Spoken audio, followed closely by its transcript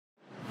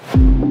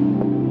The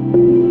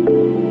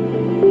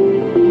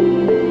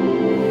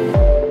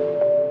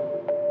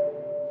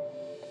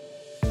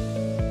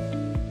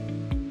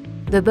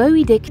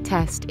Bowie Dick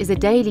Test is a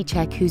daily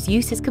check whose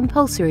use is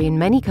compulsory in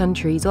many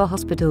countries or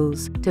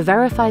hospitals to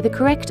verify the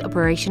correct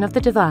operation of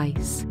the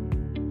device.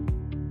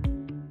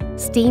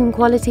 Steam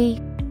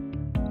quality,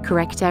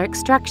 correct air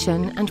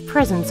extraction and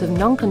presence of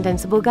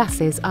non-condensable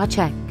gases are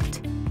checked.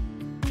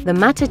 The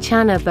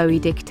MATACHANA Bowie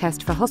Dick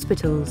Test for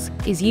hospitals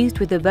is used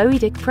with the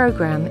Bowiedick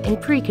program in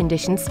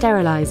preconditioned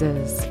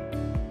sterilizers.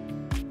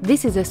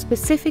 This is a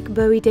specific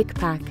Bowiedick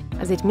pack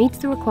as it meets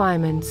the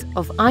requirements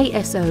of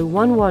ISO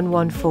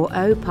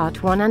 11140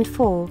 Part 1 and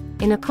 4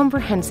 in a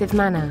comprehensive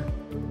manner.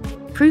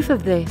 Proof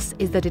of this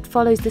is that it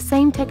follows the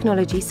same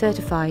technology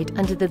certified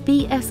under the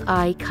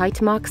BSI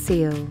Kite Mark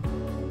seal.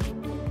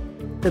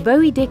 The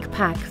Bowiedick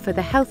pack for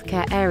the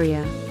healthcare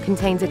area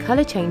contains a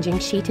colour-changing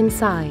sheet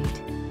inside.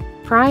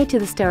 Prior to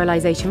the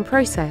sterilisation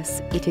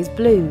process, it is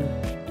blue.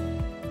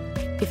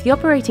 If the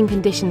operating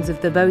conditions of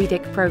the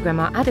Bowiedick program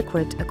are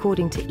adequate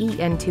according to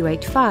EN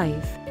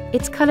 285,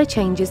 its colour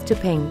changes to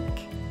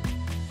pink.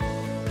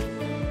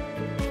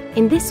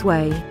 In this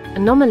way,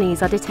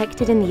 anomalies are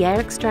detected in the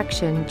air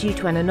extraction due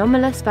to an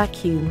anomalous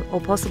vacuum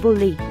or possible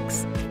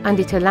leaks, and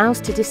it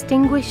allows to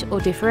distinguish or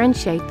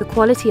differentiate the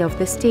quality of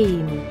the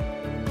steam.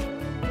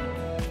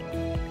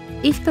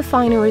 If the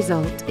final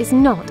result is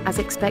not as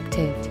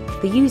expected,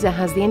 the user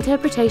has the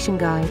interpretation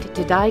guide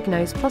to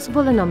diagnose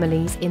possible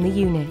anomalies in the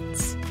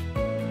units.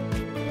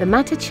 The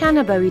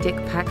MATACHANA Bowie Dick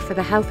pack for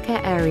the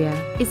healthcare area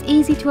is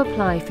easy to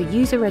apply for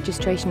user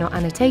registration or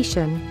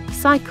annotation,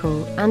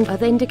 cycle and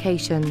other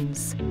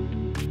indications.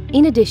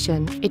 In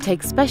addition, it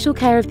takes special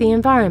care of the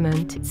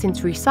environment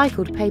since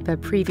recycled paper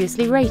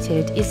previously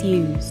rated is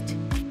used.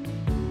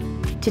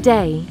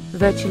 Today,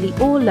 virtually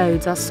all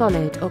loads are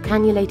solid or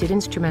cannulated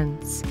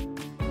instruments.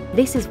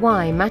 This is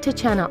why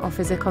MATACHANA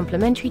offers a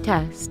complementary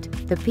test,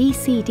 the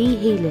PCD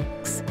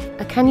Helix,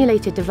 a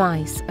cannulated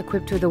device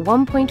equipped with a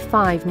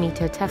 1.5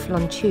 meter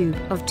Teflon tube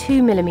of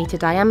 2 mm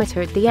diameter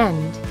at the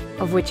end,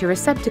 of which a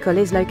receptacle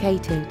is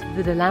located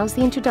that allows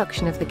the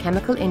introduction of the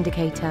chemical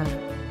indicator.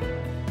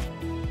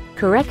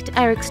 Correct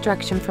air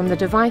extraction from the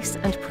device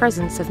and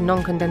presence of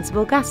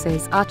non-condensable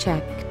gases are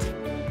checked.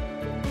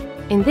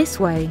 In this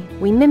way,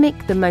 we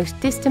mimic the most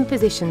distant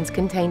positions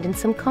contained in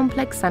some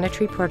complex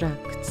sanitary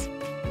products.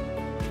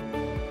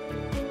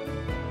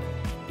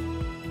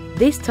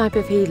 This type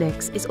of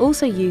helix is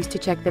also used to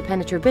check the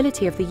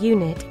penetrability of the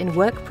unit in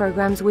work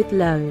programs with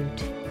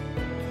load.